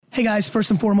Hey guys,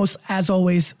 first and foremost, as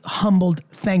always, humbled,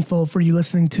 thankful for you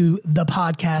listening to the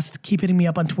podcast. Keep hitting me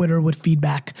up on Twitter with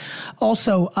feedback.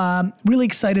 Also, really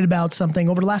excited about something.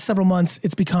 Over the last several months,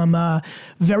 it's become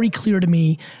very clear to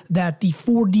me that the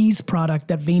 4Ds product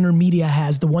that VaynerMedia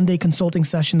has, the one-day consulting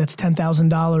session that's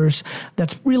 $10,000,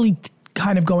 that's really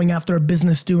kind of going after a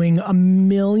business doing $1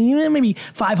 million, maybe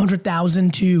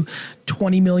 500,000 to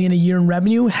 20 million a year in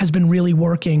revenue, has been really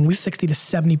working. 60 to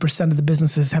 70% of the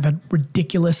businesses have had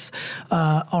ridiculous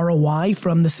ROI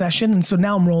from the session. And so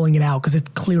now I'm rolling it out because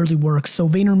it clearly works. So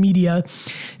VaynerMedia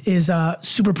is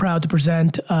super proud to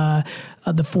present the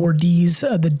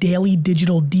 4Ds, the Daily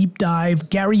Digital Deep Dive,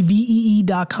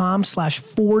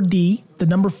 GaryVee.com/4D, the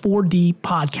number 4D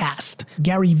podcast,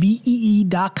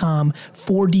 GaryVee.com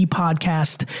 4D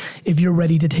podcast, if you're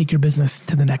ready to take your business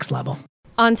to the next level.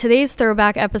 On today's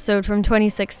throwback episode from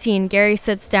 2016, Gary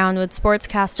sits down with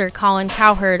sportscaster Colin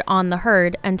Cowherd on The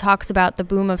Herd and talks about the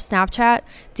boom of Snapchat,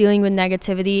 dealing with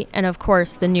negativity, and of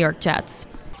course, the New York Jets.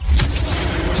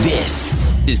 This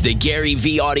is the Gary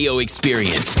V audio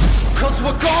experience. 'Cause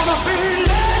we're gonna be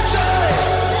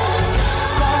legends.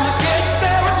 Gonna get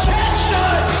their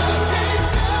attention.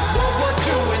 What we're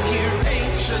doing here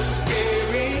ain't just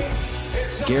scary.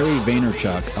 Gary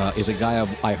Vaynerchuk is a guy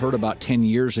I heard about 10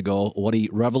 years ago, what he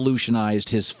revolutionized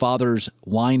his father's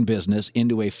wine business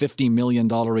into a $50 million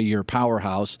a year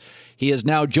powerhouse. He is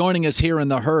now joining us here in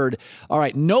The Herd. All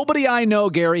right, nobody I know,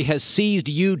 Gary, has seized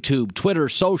YouTube, Twitter,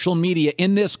 social media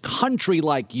in this country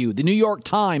like you. The New York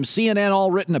Times, CNN,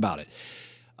 all written about it.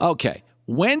 Okay,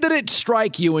 when did it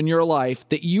strike you in your life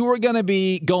that you were going to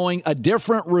be going a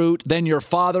different route than your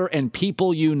father and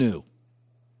people you knew?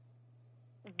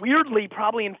 Weirdly,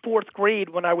 probably in fourth grade,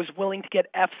 when I was willing to get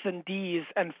F's and D's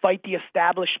and fight the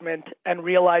establishment and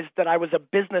realized that I was a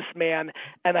businessman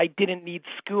and I didn't need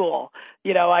school.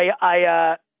 You know,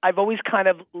 I've always kind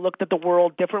of looked at the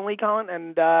world differently, Colin,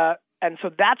 and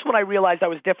so that's when I realized I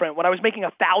was different. When I was making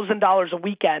 $1,000 a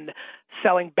weekend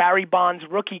selling Barry Bonds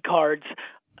rookie cards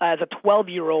as a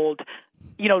 12-year-old,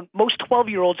 you know, most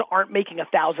 12-year-olds aren't making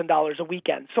 $1,000 a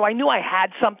weekend. So I knew I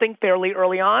had something fairly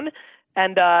early on.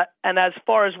 And as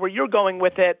far as where you're going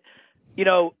with it, you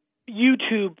know,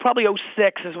 YouTube, probably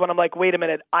 '06 is when I'm like, wait a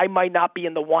minute, I might not be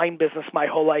in the wine business my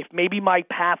whole life. Maybe my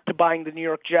path to buying the New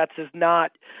York Jets is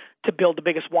not to build the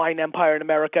biggest wine empire in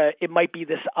America. It might be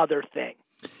this other thing.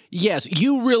 Yes,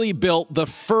 you really built the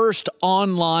first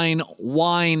online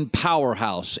wine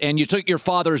powerhouse, and you took your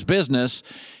father's business.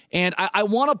 And I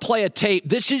want to play a tape.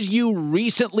 This is you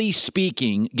recently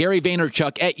speaking, Gary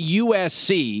Vaynerchuk, at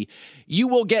USC. You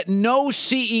will get no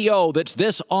CEO that's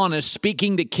this honest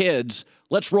speaking to kids.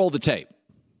 Let's roll the tape.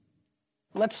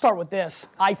 Let's start with this.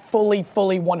 I fully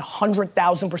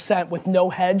 100,000% with no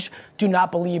hedge do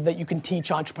not believe that you can teach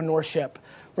entrepreneurship,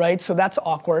 right? So that's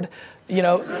awkward. You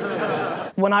know,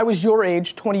 when I was your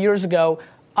age, 20 years ago,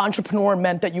 entrepreneur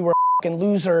meant that you were a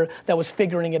loser that was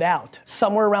figuring it out.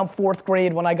 Somewhere around fourth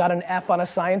grade, when I got an F on a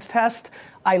science test,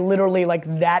 I literally,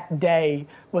 like, that day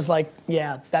was like,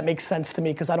 yeah, that makes sense to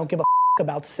me because I don't give a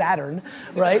about Saturn,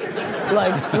 right?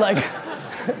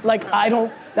 like I don't,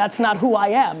 that's not who I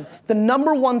am. The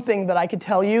number one thing that I could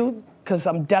tell you, because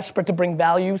I'm desperate to bring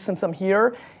value since I'm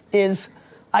here, is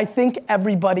I think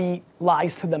everybody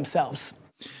lies to themselves.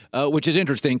 Which is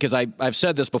interesting because I've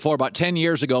said this before. About 10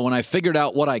 years ago, when I figured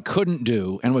out what I couldn't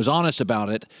do and was honest about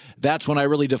it, that's when I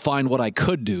really defined what I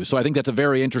could do. So I think that's a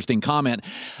very interesting comment.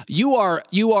 You are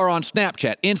on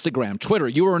Snapchat, Instagram, Twitter.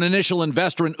 You were an initial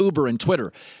investor in Uber and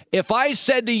Twitter. If I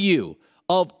said to you,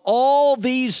 of all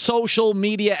these social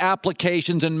media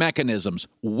applications and mechanisms,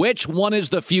 which one is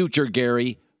the future,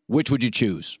 Gary? Which would you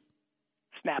choose?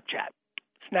 Snapchat.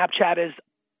 Snapchat is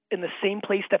in the same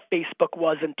place that Facebook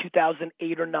was in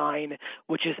 2008 or 9,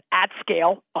 which is at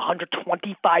scale,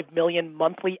 125 million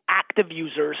monthly active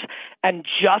users, and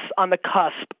just on the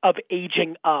cusp of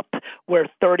aging up, where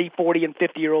 30, 40, and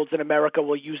 50-year-olds in America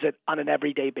will use it on an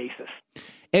everyday basis.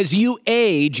 As you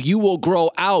age, you will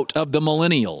grow out of the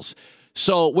millennials.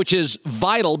 So, which is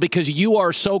vital because you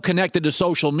are so connected to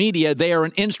social media, they are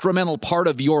an instrumental part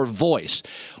of your voice.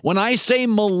 When I say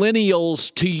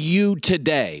millennials to you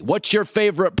today, what's your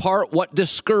favorite part? What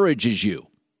discourages you?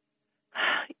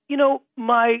 You know,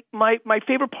 my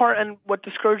favorite part and what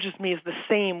discourages me is the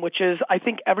same, which is I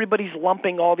think everybody's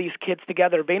lumping all these kids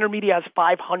together. VaynerMedia has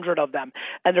 500 of them,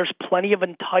 and there's plenty of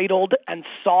entitled and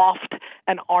soft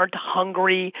and aren't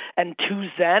hungry and too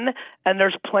zen, and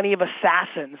there's plenty of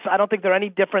assassins. I don't think they're any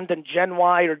different than Gen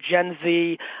Y or Gen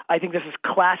Z. I think this is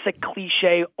classic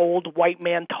cliche old white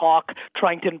man talk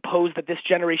trying to impose that this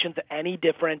generation's any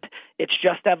different. It's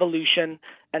just evolution.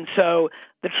 And so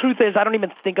the truth is, I don't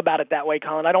even think about it that way,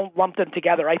 Colin. I don't lump them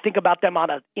together. I think about them on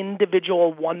an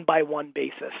individual, one-by-one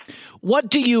basis. What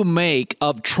do you make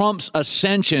of Trump's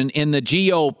ascension in the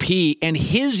GOP and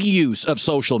his use of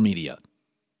social media?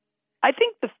 I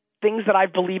think the things that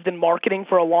I've believed in marketing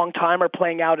for a long time are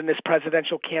playing out in this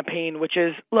presidential campaign, which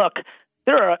is, look,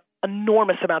 there are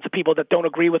enormous amounts of people that don't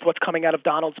agree with what's coming out of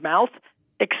Donald's mouth,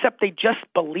 except they just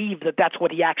believe that that's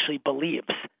what he actually believes.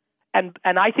 And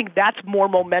I think that's more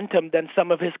momentum than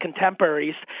some of his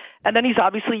contemporaries. And then he's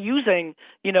obviously using,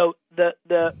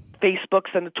 the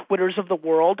Facebooks and the Twitters of the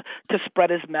world to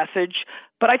spread his message.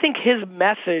 But I think his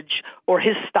message or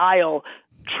his style,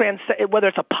 whether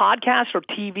it's a podcast or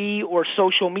TV or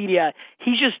social media,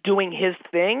 he's just doing his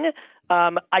thing.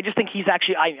 I just think he's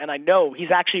actually, I know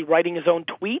he's actually writing his own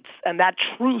tweets, and that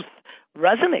truth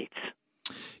resonates.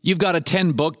 You've got a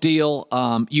 10-book deal.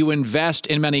 You invest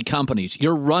in many companies.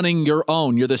 You're running your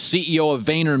own. You're the CEO of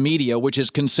VaynerMedia, which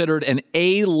is considered an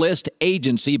A-list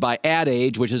agency by Ad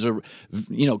Age, which is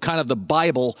kind of the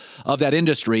Bible of that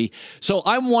industry. So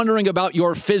I'm wondering about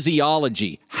your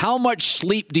physiology. How much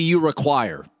sleep do you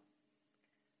require?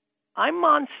 I'm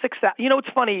on 6 hours. It's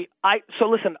funny.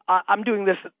 I'm doing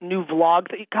this new vlog.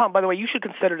 Colin, by the way, you should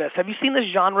consider this. Have you seen this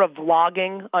genre of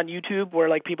vlogging on YouTube where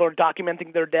people are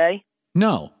documenting their day?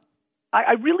 No. By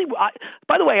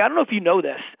the way, I don't know if you know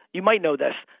this. You might know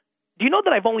this. Do you know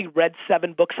that I've only read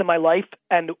 7 books in my life,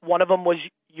 and one of them was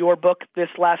your book this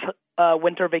last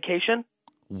winter vacation?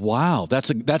 Wow, that's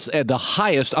the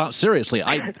highest. Seriously,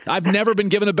 I've never been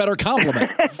given a better compliment.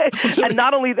 And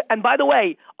not only, and by the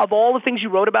way, of all the things you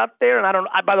wrote about there, and I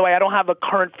don't have a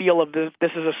current feel of this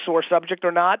is a sore subject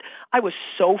or not. I was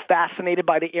so fascinated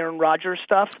by the Aaron Rodgers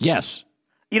stuff. Yes.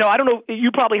 I don't know,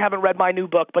 you probably haven't read my new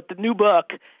book, but the new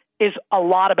book is a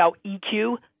lot about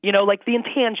EQ, like the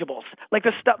intangibles, like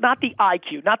the stuff, not the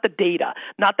IQ, not the data,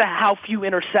 not the how few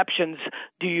interceptions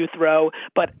do you throw,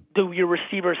 but do your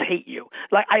receivers hate you?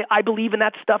 Like, I believe in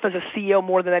that stuff as a CEO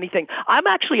more than anything. I'm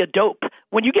actually a dope.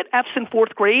 When you get F's in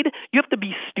 4th grade, you have to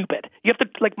be stupid. You have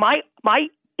to, my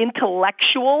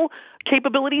intellectual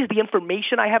capabilities, the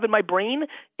information I have in my brain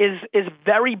is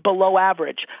very below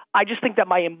average. I just think that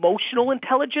my emotional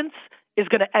intelligence is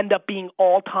going to end up being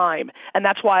all time. And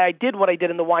that's why I did what I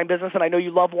did in the wine business. And I know you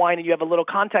love wine and you have a little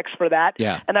context for that.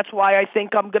 Yeah. And that's why I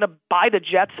think I'm going to buy the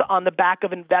Jets on the back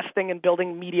of investing and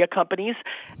building media companies.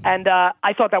 And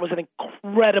I thought that was an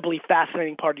incredibly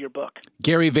fascinating part of your book.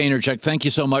 Gary Vaynerchuk, thank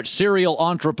you so much. Serial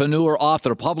entrepreneur,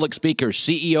 author, public speaker,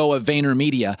 CEO of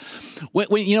VaynerMedia. When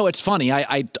it's funny,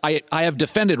 I have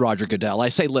defended Roger Goodell. I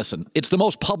say, listen, it's the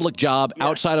most public job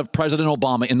outside of President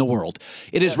Obama in the world.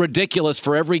 It is ridiculous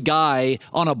for every guy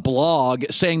on a blog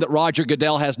saying that Roger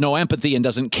Goodell has no empathy and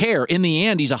doesn't care. In the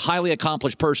end, he's a highly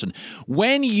accomplished person.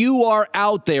 When you are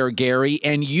out there, Gary,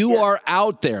 and you are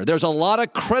out there, there's a lot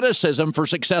of criticism for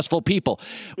successful people.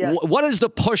 What is the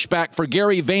pushback for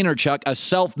Gary Vaynerchuk, a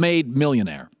self-made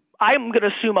millionaire? I'm going to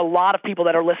assume a lot of people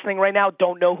that are listening right now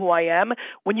don't know who I am.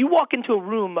 When you walk into a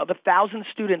room of 1,000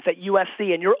 students at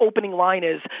USC and your opening line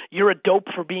is, "You're a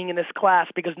dope for being in this class,"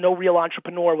 because no real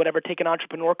entrepreneur would ever take an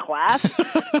entrepreneur class.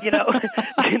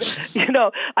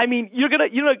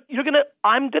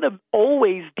 I'm going to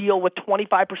always deal with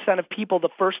 25% of people the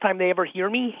first time they ever hear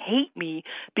me hate me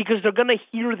because they're going to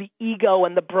hear the ego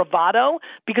and the bravado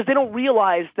because they don't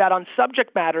realize that on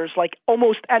subject matters like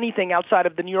almost anything outside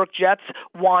of the New York Jets,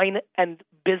 wine, and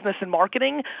business and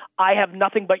marketing, I have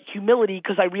nothing but humility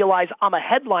because I realize I'm a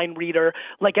headline reader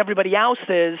like everybody else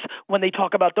is when they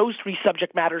talk about those 3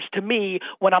 subject matters to me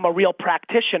when I'm a real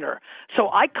practitioner. So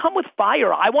I come with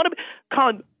fire. I want to,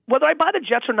 Colin, whether I buy the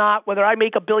Jets or not, whether I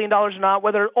make $1 billion or not,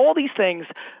 whether all these things,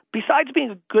 besides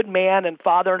being a good man and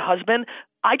father and husband,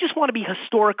 I just want to be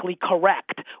historically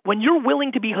correct. When you're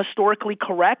willing to be historically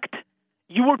correct,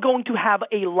 you are going to have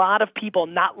a lot of people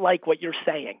not like what you're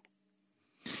saying.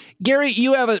 Gary,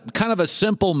 you have a kind of a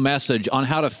simple message on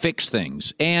how to fix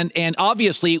things. And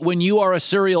obviously, when you are a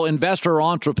serial investor or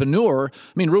entrepreneur,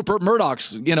 I mean, Rupert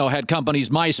Murdoch's, had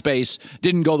companies, MySpace,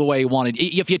 didn't go the way he wanted.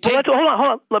 If you take... Hold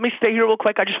on. Let me stay here real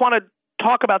quick. I just want to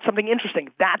talk about something interesting.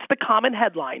 That's the common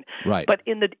headline. Right. But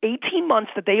in the 18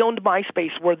 months that they owned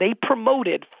MySpace, where they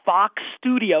promoted Fox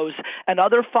Studios and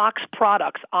other Fox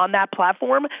products on that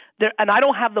platform, and I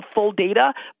don't have the full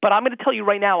data, but I'm going to tell you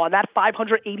right now, on that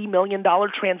 $580 million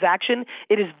transaction,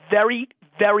 it is very,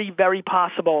 very, very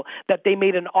possible that they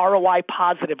made an ROI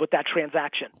positive with that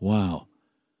transaction. Wow.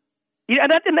 Yeah,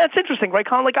 and that's interesting, right,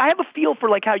 Colin? Like, I have a feel for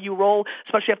like how you roll,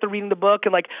 especially after reading the book,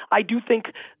 and like I do think,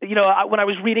 when I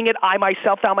was reading it, I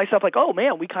myself found myself like, oh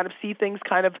man, we kind of see things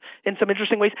kind of in some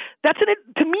interesting ways.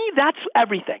 To me, that's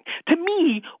everything. To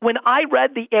me, when I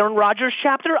read the Aaron Rodgers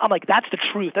chapter, I'm like, that's the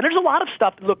truth. And there's a lot of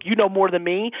stuff. Look, you know more than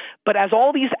me, but as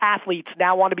all these athletes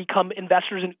now want to become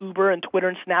investors in Uber and Twitter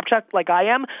and Snapchat, like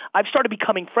I am, I've started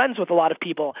becoming friends with a lot of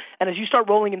people. And as you start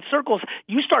rolling in circles,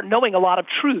 you start knowing a lot of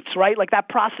truths, right? Like that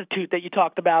prostitute that you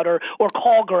talked about, or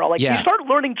call girl. Like, you start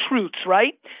learning truths,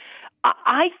 right?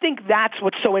 I think that's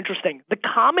what's so interesting. The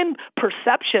common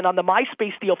perception on the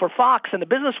MySpace deal for Fox in the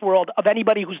business world of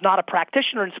anybody who's not a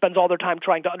practitioner and spends all their time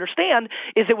trying to understand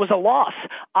is it was a loss.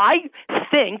 I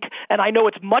think, and I know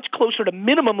it's much closer to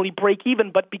minimally break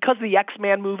even, but because of the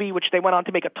X-Man movie, which they went on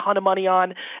to make a ton of money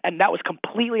on, and that was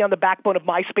completely on the backbone of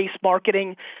MySpace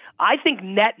marketing, I think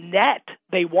net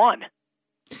they won.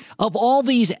 Of all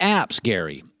these apps,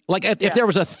 Gary, like if there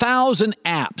was 1,000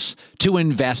 apps to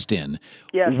invest in,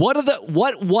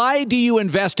 why do you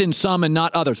invest in some and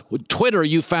not others? Twitter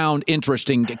you found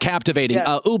interesting, captivating.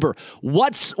 Uber.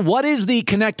 What is the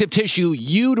connective tissue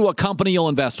you to a company you'll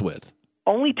invest with?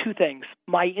 Only two things.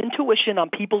 My intuition on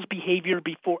people's behavior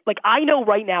before, like I know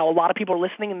right now a lot of people are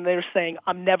listening and they're saying,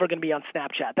 I'm never going to be on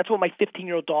Snapchat. That's what my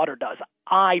 15-year-old daughter does.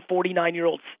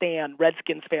 49-year-old Stan,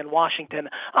 Redskins fan, Washington,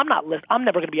 I'm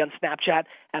never going to be on Snapchat,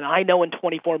 and I know in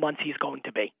 24 months he's going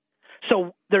to be.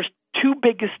 So there's two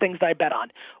biggest things that I bet on.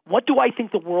 What do I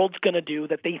think the world's going to do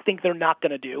that they think they're not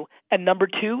going to do? And number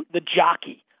two, the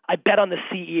jockey. I bet on the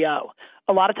CEO.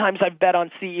 A lot of times I've bet on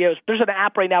CEOs. There's an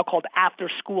app right now called After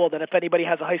School that if anybody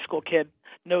has a high school kid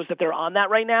knows that they're on that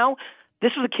right now.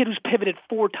 This is a kid who's pivoted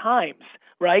 4 times,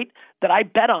 right, that I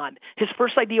bet on. His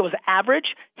first idea was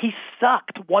average. He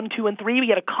sucked 1, 2, and 3. He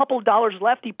had a couple of dollars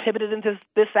left. He pivoted into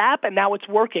this app, and now it's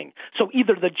working. So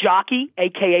either the jockey,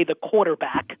 a.k.a. the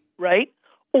quarterback, right,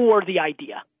 or the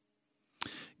idea.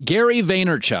 Gary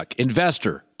Vaynerchuk,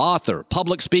 investor, author,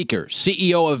 public speaker,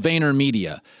 CEO of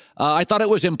VaynerMedia. I thought it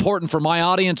was important for my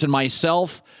audience and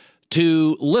myself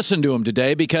to listen to him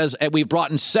today because we've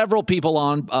brought several people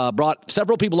on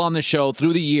this show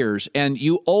through the years, and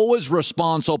you always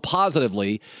respond so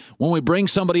positively when we bring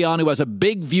somebody on who has a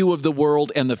big view of the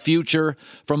world and the future,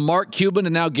 from Mark Cuban to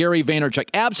now Gary Vaynerchuk.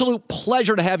 Absolute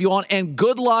pleasure to have you on, and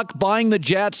good luck buying the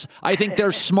Jets. I think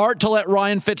they're smart to let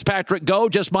Ryan Fitzpatrick go,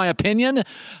 just my opinion.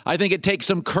 I think it takes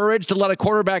some courage to let a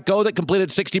quarterback go that completed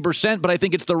 60%, but I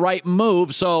think it's the right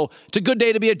move, so it's a good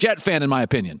day to be a Jet fan, in my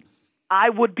opinion. I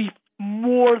would be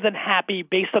more than happy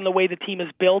based on the way the team is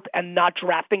built and not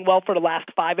drafting well for the last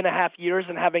 5.5 years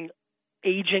and having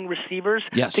aging receivers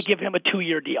to give him a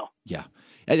 2-year deal. Yeah.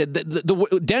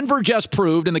 The Denver just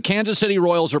proved, and the Kansas City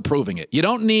Royals are proving it. You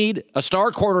don't need a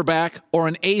star quarterback or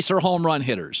an ace or home run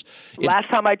hitters. Last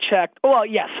time I checked,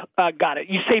 yes, got it.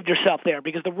 You saved yourself there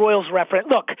because the Royals reference.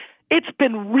 Look, it's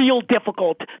been real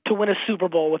difficult to win a Super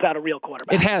Bowl without a real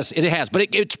quarterback. It has.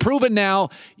 But it's proven now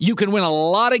you can win a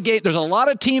lot of games. There's a lot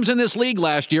of teams in this league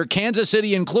last year, Kansas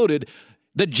City included,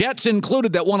 the Jets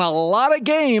included, that won a lot of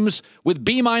games with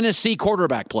B-C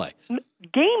quarterback play.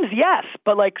 Games, yes,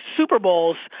 but like Super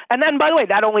Bowls. And then, by the way,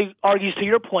 that only argues to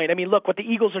your point. I mean, look, what the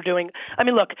Eagles are doing. I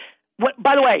mean, look,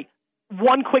 by the way,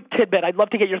 one quick tidbit. I'd love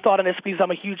to get your thought on this because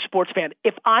I'm a huge sports fan.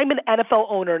 If I'm an NFL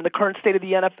owner in the current state of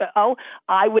the NFL,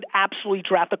 I would absolutely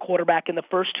draft a quarterback in the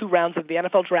first 2 rounds of the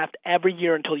NFL draft every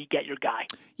year until you get your guy.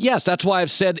 Yes, that's why I've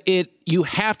said it. You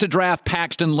have to draft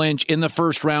Paxton Lynch in the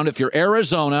first round if you're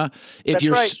Arizona.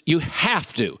 You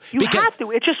have to. You have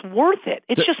to. It's just worth it.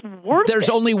 There's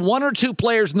only 1 or 2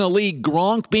 players in the league,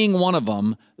 Gronk being one of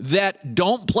them, that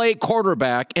don't play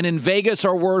quarterback and in Vegas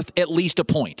are worth at least a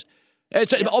point.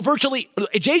 It's virtually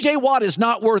J.J. Watt is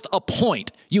not worth a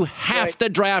point. You have to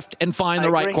draft and find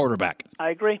the right quarterback.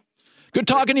 I agree. Good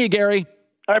talking to you, Gary.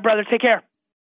 All right, brother. Take care.